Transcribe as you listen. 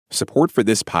Support for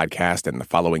this podcast and the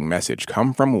following message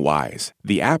come from Wise,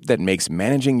 the app that makes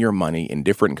managing your money in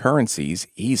different currencies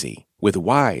easy. With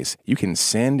Wise, you can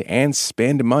send and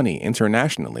spend money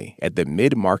internationally at the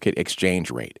mid-market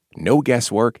exchange rate. No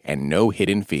guesswork and no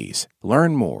hidden fees.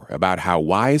 Learn more about how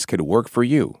Wise could work for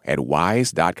you at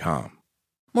wise.com.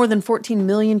 More than 14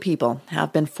 million people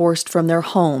have been forced from their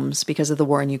homes because of the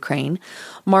war in Ukraine.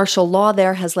 Martial law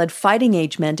there has led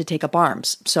fighting-age men to take up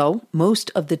arms. So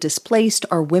most of the displaced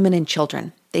are women and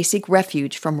children. They seek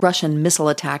refuge from Russian missile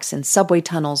attacks in subway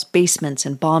tunnels, basements,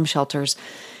 and bomb shelters.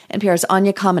 NPR's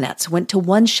Anya Kamenetz went to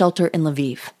one shelter in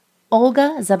Lviv.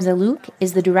 Olga Zabzaluk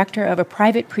is the director of a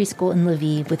private preschool in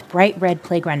Lviv with bright red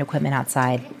playground equipment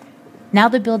outside. Now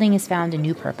the building has found a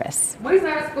new purpose.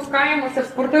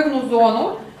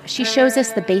 She shows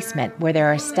us the basement, where there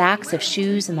are stacks of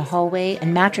shoes in the hallway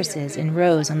and mattresses in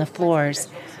rows on the floors.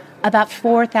 About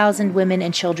 4,000 women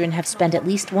and children have spent at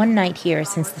least one night here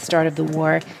since the start of the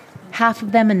war, half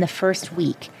of them in the first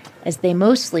week, as they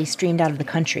mostly streamed out of the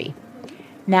country.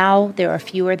 Now there are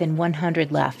fewer than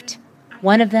 100 left.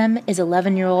 One of them is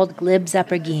 11-year-old Gleb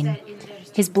Zapergin.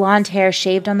 His blonde hair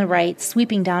shaved on the right,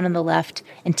 sweeping down on the left,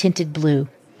 and tinted blue.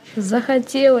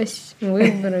 Захотелось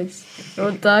выбрать.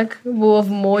 Вот так было в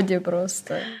моде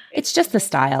просто. It's just the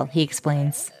style, he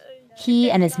explains.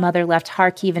 He and his mother left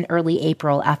Kharkiv in early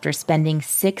April after spending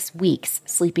 6 weeks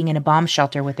sleeping in a bomb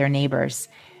shelter with their neighbors.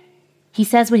 He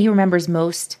says what he remembers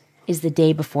most is the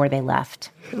day before they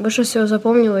left. Больше всего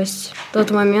запомнилось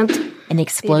тот момент. An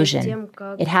explosion.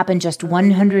 It happened just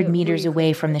 100 meters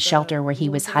away from the shelter where he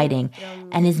was hiding,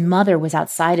 and his mother was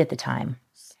outside at the time.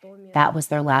 That was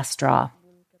their last straw.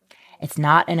 It's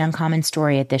not an uncommon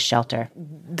story at this shelter.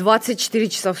 24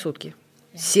 часа в сутки.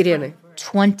 Сирены.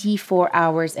 24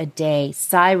 hours a day.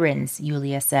 Sirens,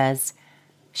 Yulia says.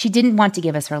 She didn't want to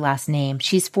give us her last name.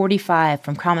 She's 45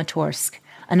 from Kramatorsk,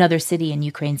 another city in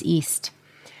Ukraine's east.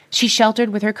 She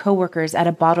sheltered with her coworkers at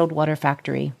a bottled water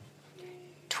factory.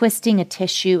 Twisting a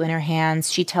tissue in her hands,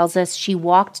 she tells us she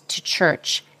walked to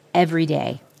church every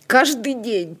day. Каждый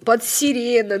день под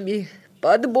сиренами,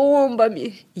 под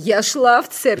бомбами. Я шла в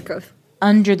церковь.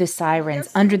 Under the sirens,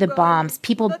 under the bombs,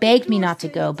 people begged me not to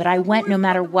go, but I went no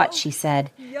matter what, she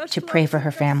said, to pray for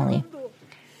her family.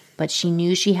 But she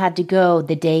knew she had to go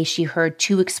the day she heard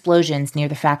 2 explosions near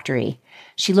the factory.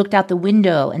 She looked out the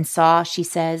window and saw, she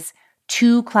says,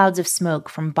 2 clouds of smoke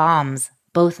from bombs,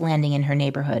 both landing in her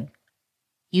neighborhood.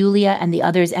 Yulia and the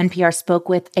others NPR spoke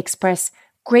with express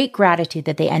great gratitude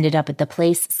that they ended up at the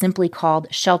place simply called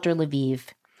Shelter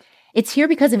Lviv. It's here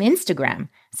because of Instagram,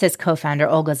 says co-founder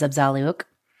Olga Zabzaluk,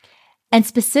 and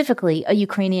specifically a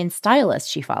Ukrainian stylist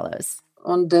she follows.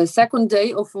 On the second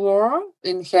day of war,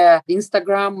 in her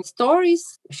Instagram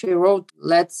stories, she wrote,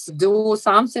 "Let's do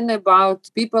something about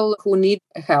people who need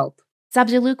help."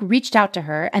 Zabzaluk reached out to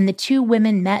her, and the 2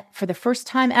 women met for the first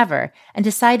time ever and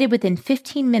decided within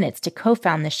 15 minutes to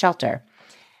co-found this shelter.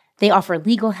 They offer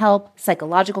legal help,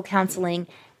 psychological counseling,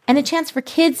 and a chance for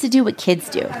kids to do what kids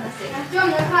do,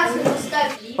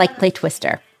 like play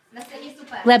Twister.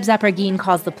 Gleb Zapergin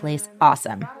calls the place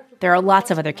awesome. There are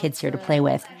lots of other kids here to play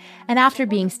with, and after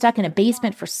being stuck in a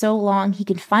basement for so long, he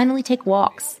can finally take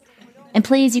walks and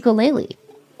play his ukulele.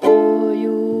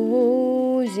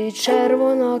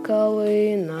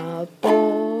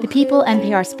 The people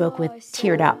NPR spoke with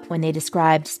teared up when they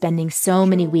described spending so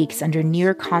many weeks under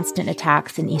near-constant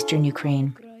attacks in eastern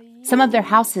Ukraine. Some of their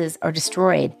houses are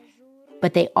destroyed,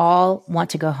 but they all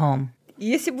want to go home.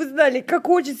 Если бы знали, как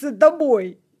хочется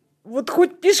домой. Вот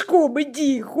хоть пешком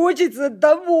иди, хочется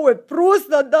домой.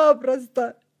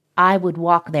 Просто-напросто. I would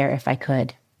walk there if I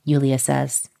could, Yulia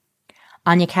says.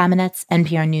 Anya Kamenetz,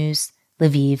 NPR News,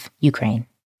 Lviv, Ukraine.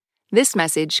 This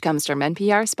message comes from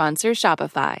NPR sponsor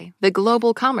Shopify, the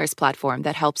global commerce platform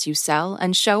that helps you sell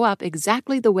and show up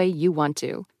exactly the way you want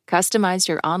to. Customize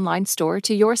your online store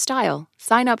to your style.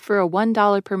 Sign up for a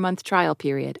 $1 per month trial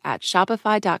period at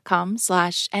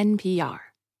shopify.com/NPR.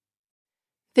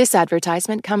 This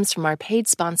advertisement comes from our paid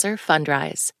sponsor,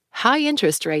 Fundrise. High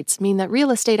interest rates mean that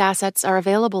real estate assets are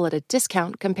available at a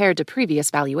discount compared to previous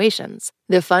valuations.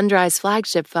 The Fundrise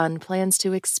flagship fund plans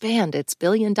to expand its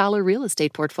billion-dollar real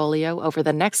estate portfolio over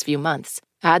the next few months.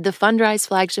 Add the Fundrise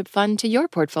flagship fund to your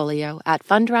portfolio at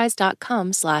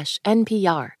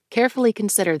fundrise.com/NPR. Carefully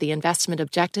consider the investment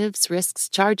objectives, risks,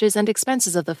 charges, and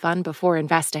expenses of the fund before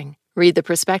investing. Read the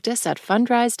prospectus at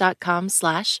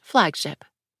fundrise.com/flagship.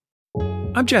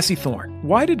 I'm Jesse Thorne.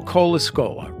 Why did Cole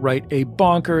Escola write a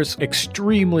bonkers,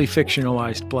 extremely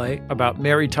fictionalized play about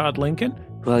Mary Todd Lincoln?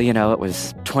 Well, it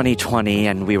was 2020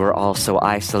 and we were all so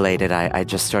isolated. I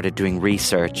just started doing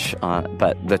research,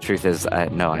 but the truth is,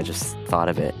 I just thought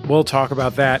of it. We'll talk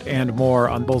about that and more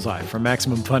on Bullseye from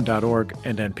MaximumFun.org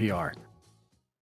and NPR.